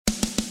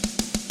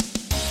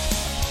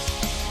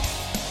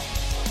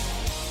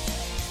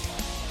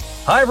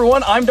Hi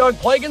everyone, I'm Doug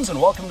Plagans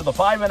and welcome to the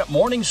 5-Minute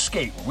Morning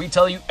Skate, where we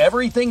tell you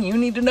everything you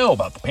need to know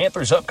about the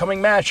Panthers'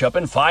 upcoming matchup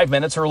in 5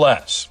 minutes or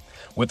less.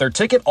 With their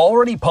ticket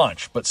already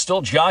punched, but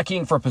still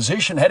jockeying for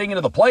position heading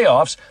into the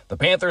playoffs, the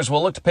Panthers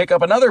will look to pick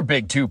up another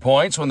big 2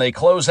 points when they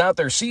close out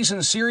their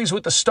season series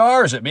with the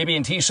Stars at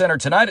BB&T Center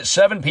tonight at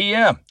 7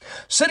 p.m.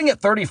 Sitting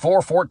at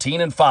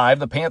 34-14-5,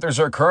 the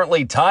Panthers are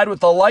currently tied with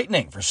the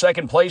Lightning for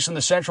second place in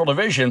the Central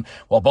Division,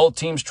 while both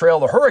teams trail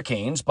the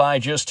Hurricanes by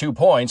just 2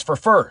 points for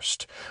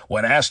first.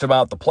 When asked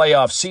about the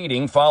playoff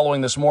seeding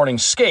following this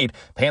morning's skate,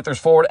 Panthers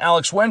forward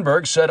Alex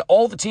Wennberg said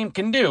all the team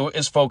can do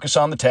is focus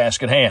on the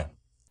task at hand.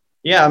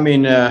 Yeah, I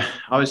mean,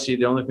 obviously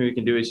the only thing we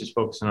can do is just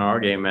focus on our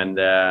game, and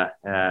the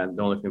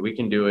only thing we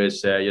can do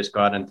is just go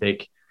out and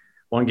take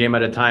one game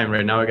at a time.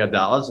 Right now we got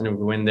Dallas, and if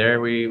we win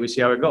there, we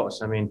see how it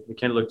goes. I mean, we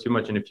can't look too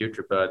much in the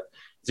future, but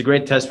it's a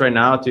great test right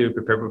now to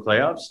prepare for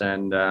playoffs,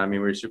 and I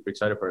mean, we're super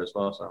excited for it as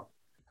well. So.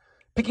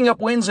 Picking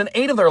up wins in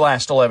 8 of their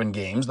last 11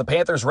 games, the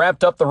Panthers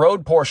wrapped up the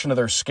road portion of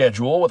their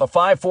schedule with a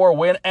 5-4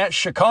 win at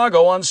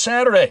Chicago on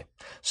Saturday.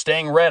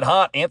 Staying red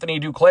hot, Anthony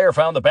Duclair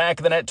found the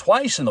back of the net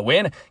twice in the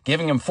win,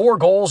 giving him 4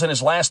 goals in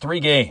his last 3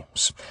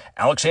 games.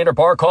 Alexander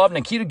Barkov,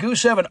 Nikita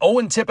Gusev, and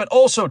Owen Tippett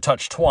also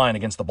touched twine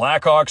against the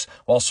Blackhawks,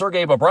 while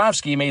Sergei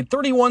Bobrovsky made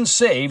 31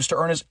 saves to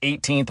earn his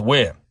 18th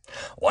win.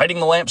 Lighting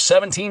the lamp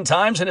 17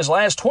 times in his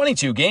last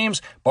 22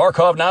 games,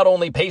 Barkov not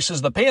only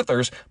paces the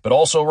Panthers, but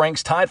also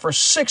ranks tied for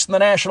 6th in the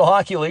National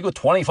Hockey League with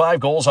 25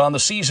 goals on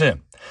the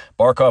season.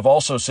 Barkov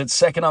also sits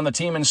second on the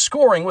team in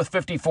scoring with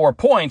 54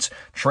 points,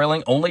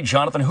 trailing only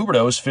Jonathan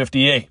Huberdeau's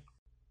 58.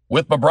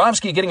 With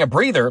Bobrovsky getting a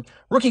breather,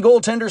 rookie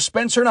goaltender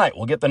Spencer Knight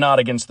will get the nod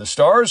against the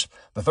Stars.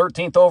 The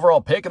 13th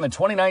overall pick in the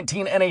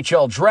 2019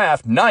 NHL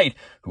Draft, Knight,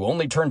 who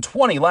only turned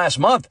 20 last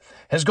month,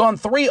 has gone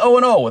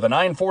 3-0-0 with a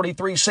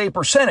 .943 save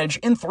percentage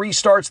in 3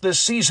 starts this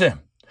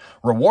season.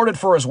 Rewarded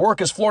for his work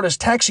as Florida's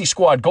taxi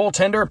squad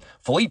goaltender,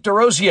 Philippe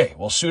DeRosier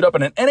will suit up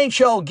in an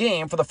NHL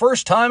game for the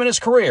first time in his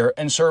career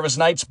and serve as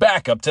Knight's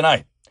backup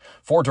tonight.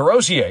 For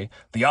DeRosier,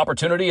 the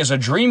opportunity is a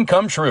dream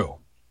come true.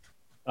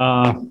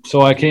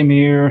 So I came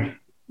here,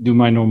 do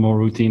my normal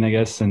routine, I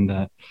guess, and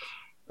I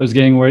was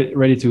getting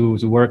ready to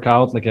work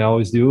out like I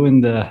always do,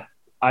 and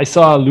I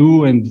saw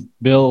Lou and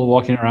Bill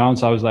walking around,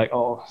 so I was like,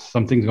 oh,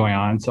 something's going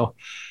on. So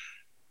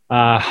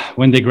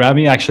when they grabbed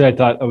me, actually I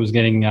thought I was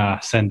getting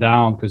sent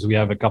down because we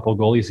have a couple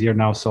goalies here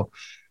now. So,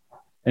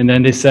 and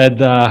then they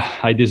said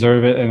I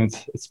deserve it, and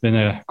it's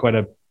been quite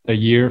a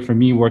year for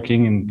me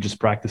working and just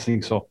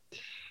practicing. So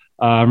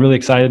I'm really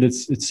excited.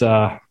 It's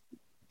a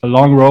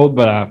long road,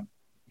 but I'm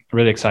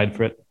really excited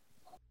for it.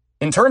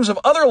 In terms of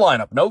other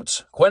lineup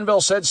notes,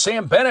 Quenneville said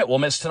Sam Bennett will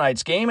miss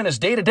tonight's game and is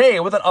day-to-day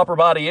with an upper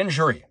body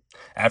injury.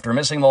 After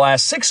missing the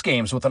last 6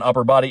 games with an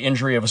upper body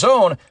injury of his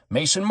own,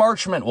 Mason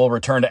Marchment will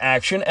return to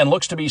action and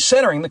looks to be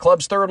centering the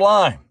club's third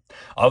line.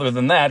 Other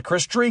than that,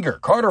 Chris Drieger,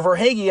 Carter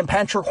Verhaeghe, and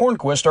Patrick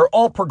Hornquist are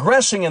all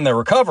progressing in their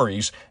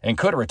recoveries and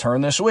could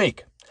return this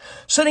week.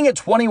 Sitting at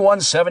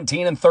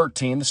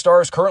 21-17-13, the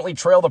Stars currently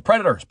trail the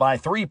Predators by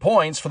 3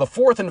 points for the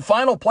 4th and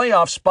final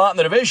playoff spot in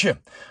the division,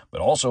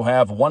 but also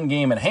have 1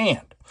 game in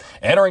hand.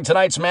 Entering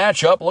tonight's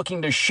matchup,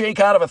 looking to shake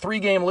out of a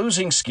 3-game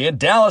losing skid,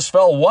 Dallas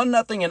fell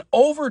 1-0 in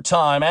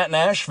overtime at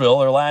Nashville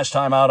their last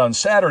time out on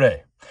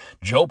Saturday.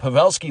 Joe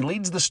Pavelski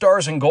leads the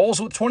Stars in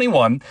goals with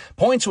 21,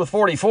 points with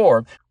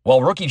 44,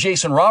 while rookie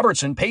Jason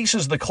Robertson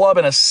paces the club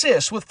in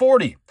assists with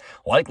 40.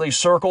 Likely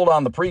circled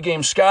on the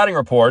pregame scouting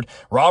report,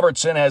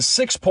 Robertson has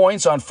 6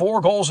 points on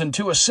 4 goals and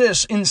 2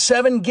 assists in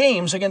 7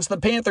 games against the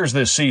Panthers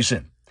this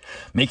season.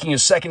 Making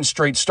his 2nd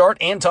straight start,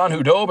 Anton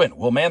Hudobin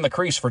will man the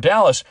crease for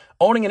Dallas,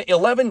 owning an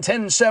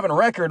 11-10-7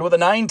 record with a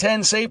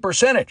 .910 save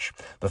percentage.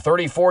 The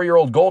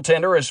 34-year-old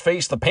goaltender has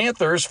faced the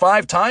Panthers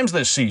 5 times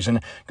this season,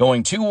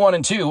 going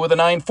 2-1-2 with a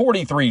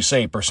 .943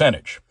 save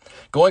percentage.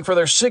 Going for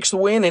their 6th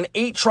win in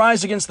 8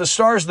 tries against the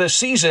Stars this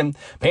season,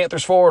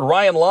 Panthers forward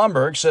Ryan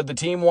Lomberg said the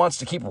team wants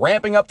to keep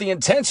ramping up the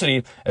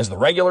intensity as the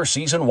regular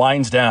season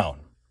winds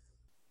down.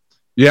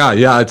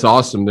 Yeah, it's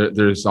awesome.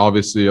 There's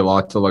obviously a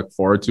lot to look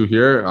forward to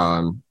here.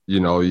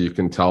 You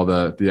can tell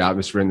the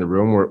atmosphere in the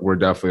room. We're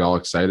definitely all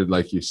excited,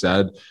 like you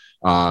said.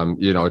 Trying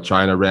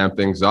to ramp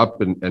things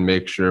up and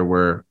make sure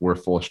we're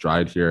full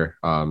stride here.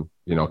 Come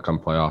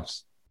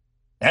playoffs.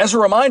 As a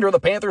reminder, the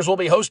Panthers will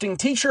be hosting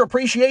Teacher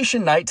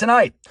Appreciation Night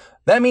tonight.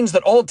 That means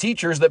that all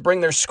teachers that bring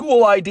their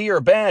school ID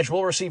or badge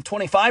will receive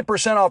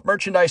 25% off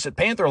merchandise at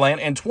Pantherland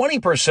and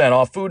 20%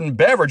 off food and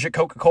beverage at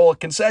Coca-Cola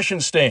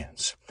concession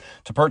stands.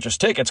 To purchase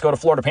tickets, go to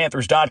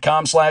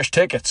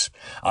floridapanthers.com/tickets.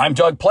 I'm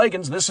Doug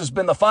Plagans. This has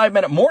been the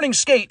 5-Minute Morning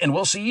Skate, and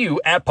we'll see you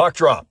at Puck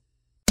Drop.